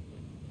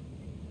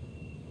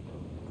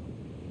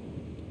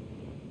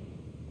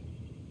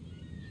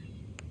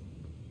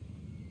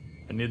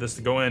 I need this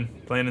to go in,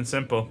 plain and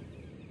simple.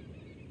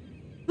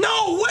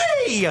 No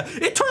way!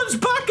 It turns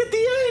back at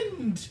the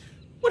end!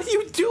 What are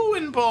you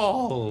doing,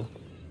 ball?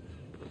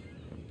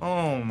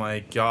 Oh my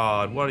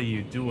god, what are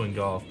you doing,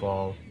 golf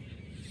ball?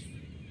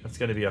 That's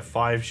gonna be a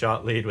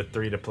 5-shot lead with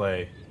 3 to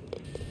play.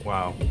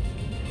 Wow.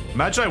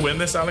 Imagine I win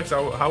this, Alex.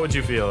 How would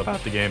you feel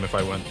about the game if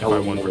I won? If I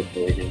won?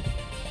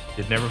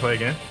 You'd never play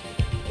again?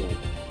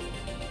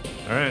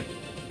 Alright.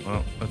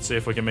 Well, let's see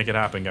if we can make it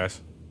happen, guys.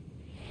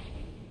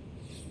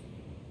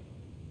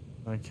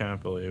 I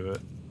can't believe it.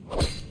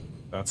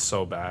 That's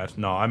so bad.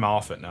 No, I'm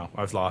off it now.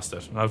 I've lost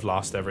it. I've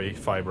lost every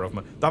fiber of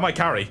my... That might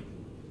carry.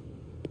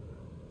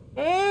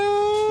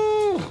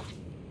 Oh!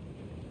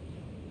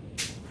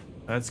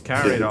 That's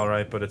carried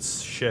alright, but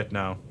it's shit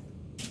now.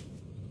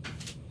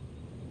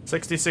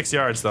 66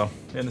 yards, though,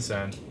 in the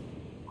sand.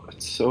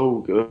 That's so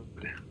good.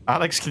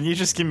 Alex, can you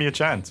just give me a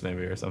chance,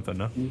 maybe, or something,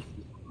 no?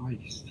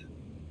 Christ.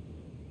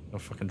 I'll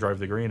fucking drive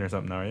the green or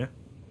something, are you?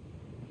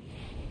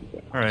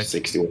 Alright.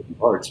 61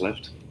 yards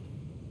left.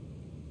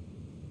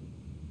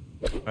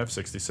 I have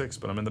 66,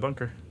 but I'm in the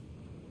bunker.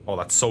 Oh,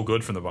 that's so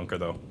good from the bunker,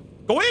 though.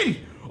 Go in!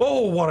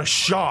 Oh, what a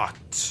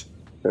shot!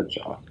 Good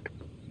shot.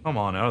 Come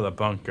on, out of the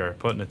bunker,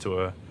 putting it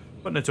to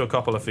a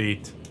couple of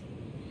feet,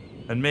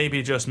 and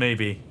maybe, just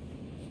maybe,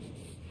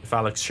 if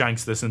Alex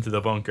shanks this into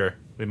the bunker,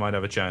 we might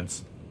have a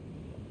chance.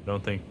 I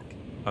don't think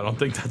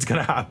that's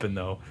gonna happen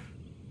though.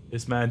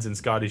 This man's in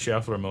Scotty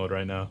Scheffler mode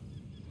right now.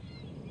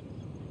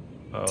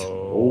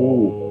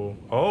 Oh,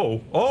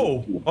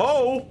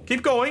 oh!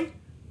 Keep going.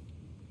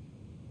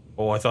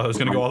 Oh, I thought I was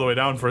gonna go all the way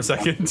down for a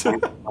second.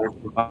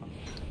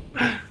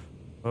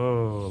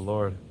 Oh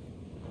Lord.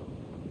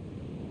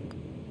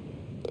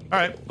 All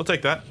right, we'll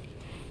take that.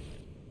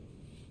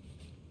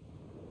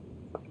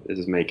 This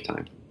is make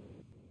time.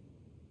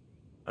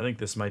 I think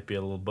this might be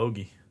a little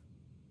bogey.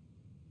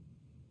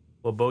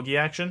 Little bogey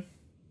action.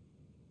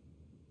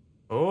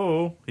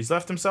 Oh, he's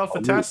left himself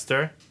a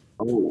tester.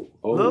 Oh,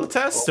 A little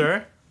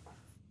tester.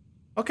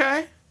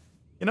 Okay.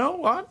 You know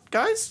what,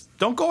 guys?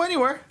 Don't go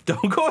anywhere.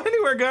 Don't go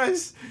anywhere,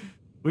 guys.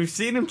 We've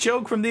seen him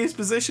choke from these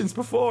positions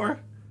before.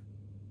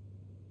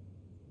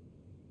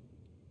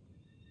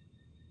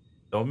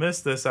 Don't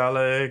miss this,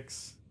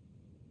 Alex.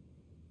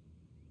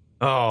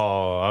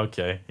 Oh,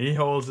 okay. He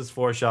holds his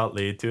 4-shot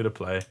lead, 2 to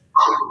play.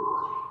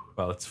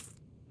 Well, it's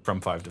from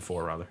 5 to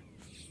 4, rather.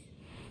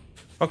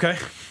 Okay.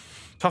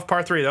 Tough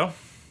par 3, though.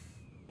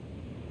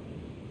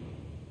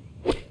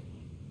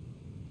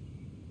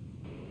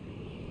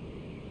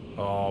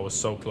 Oh, it was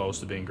so close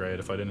to being great.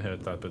 If I didn't hit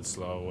it that bit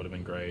slow, it would have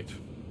been great.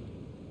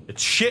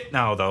 It's shit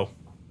now, though.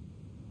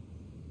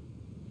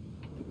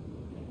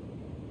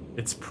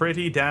 It's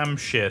pretty damn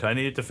shit. I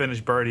needed to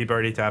finish birdie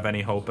to have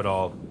any hope at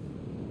all.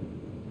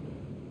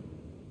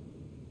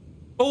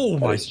 Oh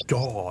my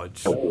god.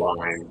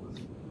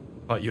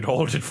 Thought you'd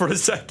hold it for a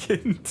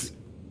second.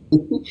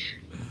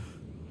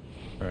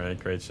 Alright,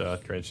 great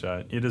shot, great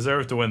shot. You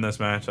deserve to win this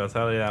match, I'll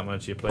tell you that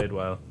much. You played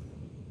well.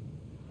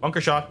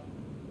 Bunker shot.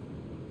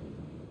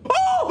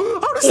 Oh!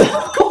 How does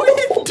that go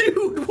in,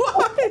 dude?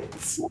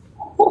 What?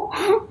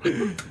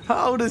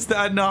 How does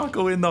that not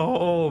go in the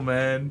hole,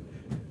 man?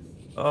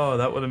 Oh,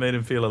 that would have made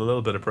him feel a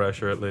little bit of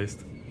pressure at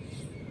least.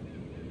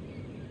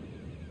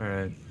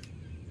 Alright.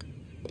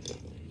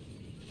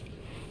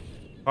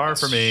 Par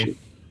for me.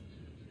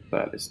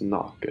 That is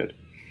not good.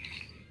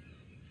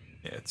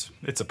 Yeah,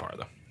 it's a par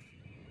though.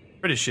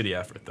 Pretty shitty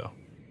effort though.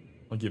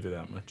 I'll give you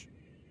that much.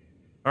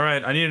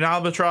 Alright, I need an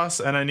albatross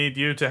and I need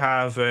you to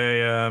have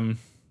a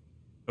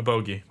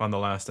bogey on the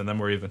last and then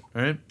we're even.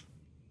 Alright?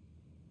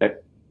 Okay.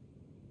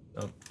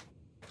 So,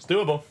 it's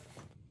doable.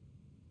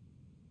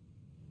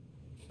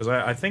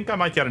 Because I think I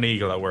might get an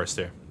eagle at worst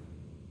here.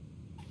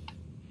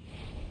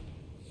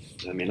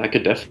 I mean, I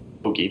could definitely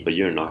bogey, but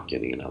you're not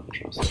getting an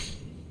albatross.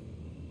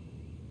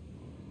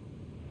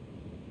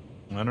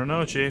 I don't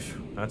know, Chief.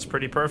 That's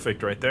pretty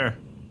perfect right there.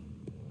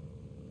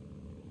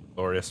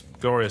 Glorious.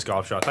 Glorious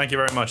golf shot. Thank you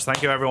very much.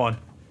 Thank you, everyone.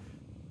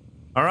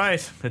 All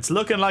right. It's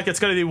looking like it's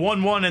going to be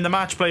 1-1 in the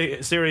match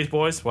play series,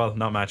 boys. Well,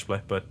 not match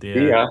play, but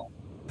the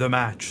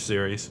match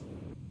series.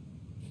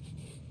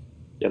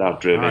 Get out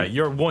driven. All right.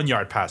 You're 1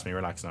 yard past me.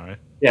 Relax now, right?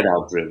 Get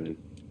out driven.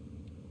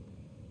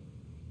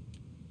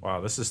 Wow,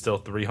 this is still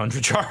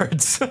 300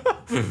 yards.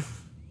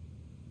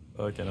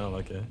 Okay, no,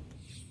 okay.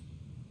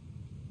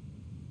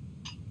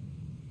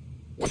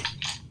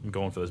 I'm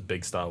going for this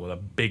big style with a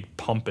big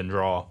pump and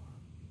draw.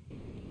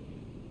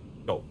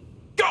 Go.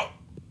 Go!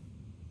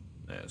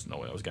 There's no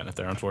way I was getting it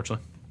there,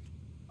 unfortunately.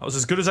 That was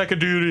as good as I could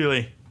do,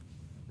 really.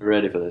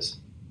 Ready for this.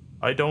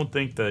 I don't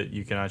think that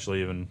you can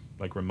actually even,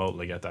 like,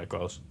 remotely get that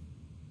close.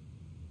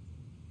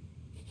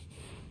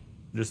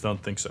 Just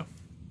don't think so.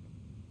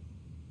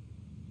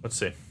 Let's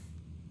see.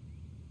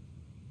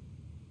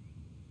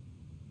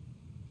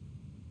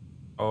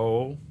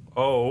 Oh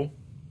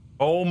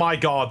my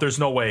god, there's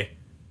no way.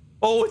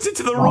 Oh, it's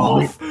into the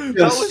rough. That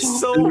was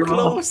so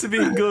close to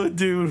being good,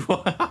 dude.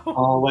 Wow.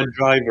 Oh, went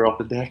driver off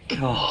the deck.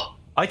 Oh.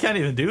 I can't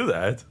even do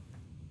that.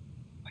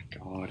 My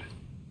god.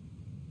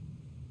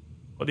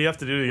 What do you have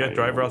to do to get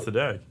driver off the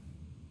deck?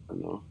 I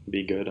don't know.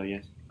 Be good, I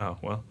guess. Oh,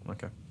 well,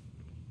 okay.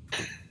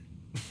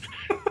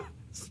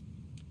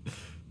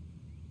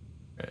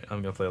 Alright,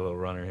 I'm gonna play a little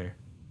runner here.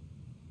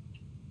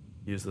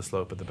 Use the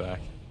slope at the back.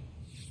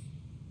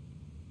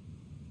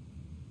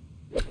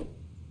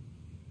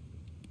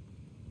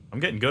 I'm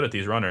getting good at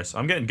these runners.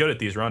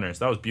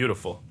 That was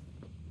beautiful.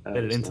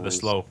 Hit it into the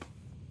slope.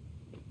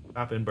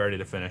 Tap in birdie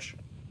to finish.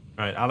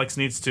 Alright, Alex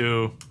needs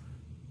to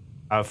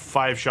have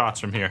 5 shots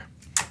from here.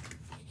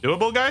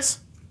 Doable, guys?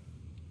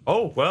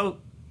 Oh, well,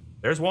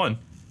 there's one.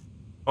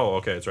 Oh,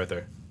 okay, it's right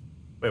there.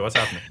 Wait, what's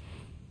happening?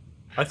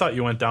 I thought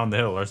you went down the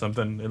hill or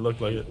something. It looked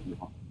like it.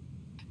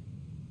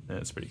 Yeah,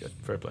 it's pretty good.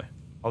 Fair play.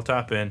 I'll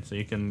tap in so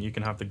you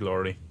can have the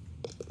glory.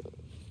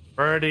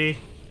 Birdie.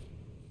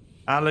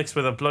 Alex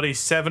with a bloody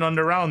 7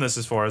 under round this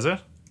is for, is it?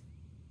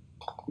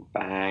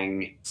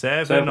 Bang.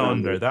 7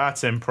 under.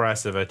 That's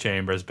impressive at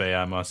Chambers Bay,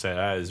 I must say.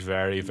 That is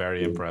very,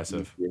 very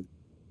impressive.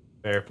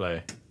 Fair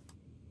play.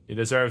 You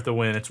deserve the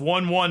win. It's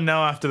 1-1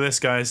 now after this,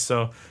 guys.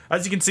 So,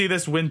 as you can see,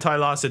 this win, tie,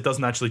 loss, it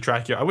doesn't actually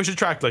track your... I wish it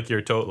tracked, like,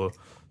 your total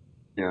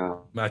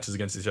matches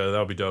against each other. That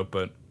would be dope,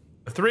 but...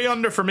 A 3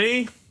 under for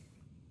me.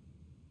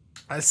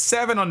 A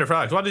 7 under for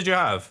Alex. What did you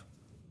have?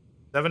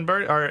 7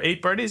 birdies? Or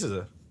 8 birdies, is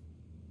it?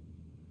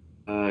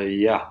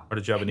 Yeah. Or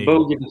did you have an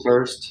eagle? Bogey the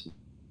first.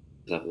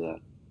 After that.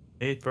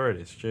 8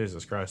 birdies.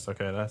 Jesus Christ.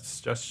 Okay,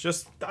 that's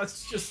just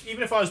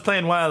even if I was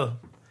playing well.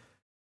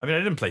 I mean, I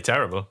didn't play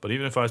terrible, but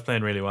even if I was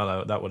playing really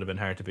well, that would have been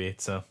hard to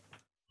beat. So,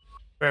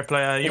 fair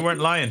play. You weren't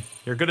lying.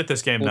 You're good at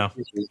this game now.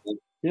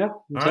 Yeah.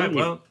 All right.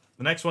 Well,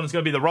 the next one is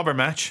going to be the rubber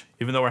match.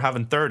 Even though we're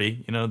having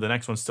 30, you know, the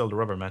next one's still the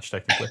rubber match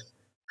technically.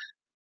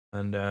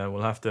 And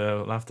we'll have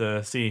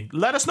to see.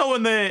 Let us know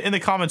in the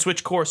comments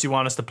which course you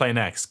want us to play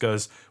next,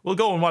 because we'll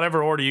go in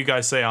whatever order you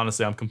guys say.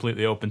 Honestly, I'm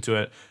completely open to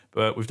it.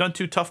 But we've done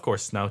 2 tough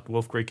courses now,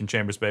 Wolf Creek and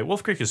Chambers Bay.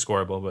 Wolf Creek is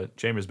scoreable, but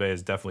Chambers Bay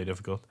is definitely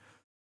difficult.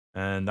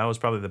 And that was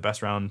probably the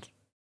best round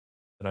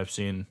that I've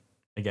seen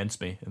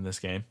against me in this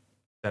game.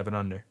 7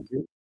 under.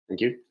 Thank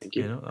you.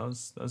 You know,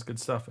 that was good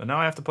stuff. And now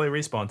I have to play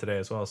Respawn today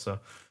as well, so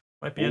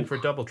might be in for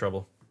double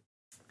trouble.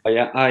 Oh,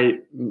 yeah,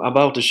 I'm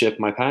about to shit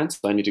my pants.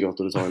 I need to go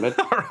to the toilet.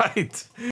 All right.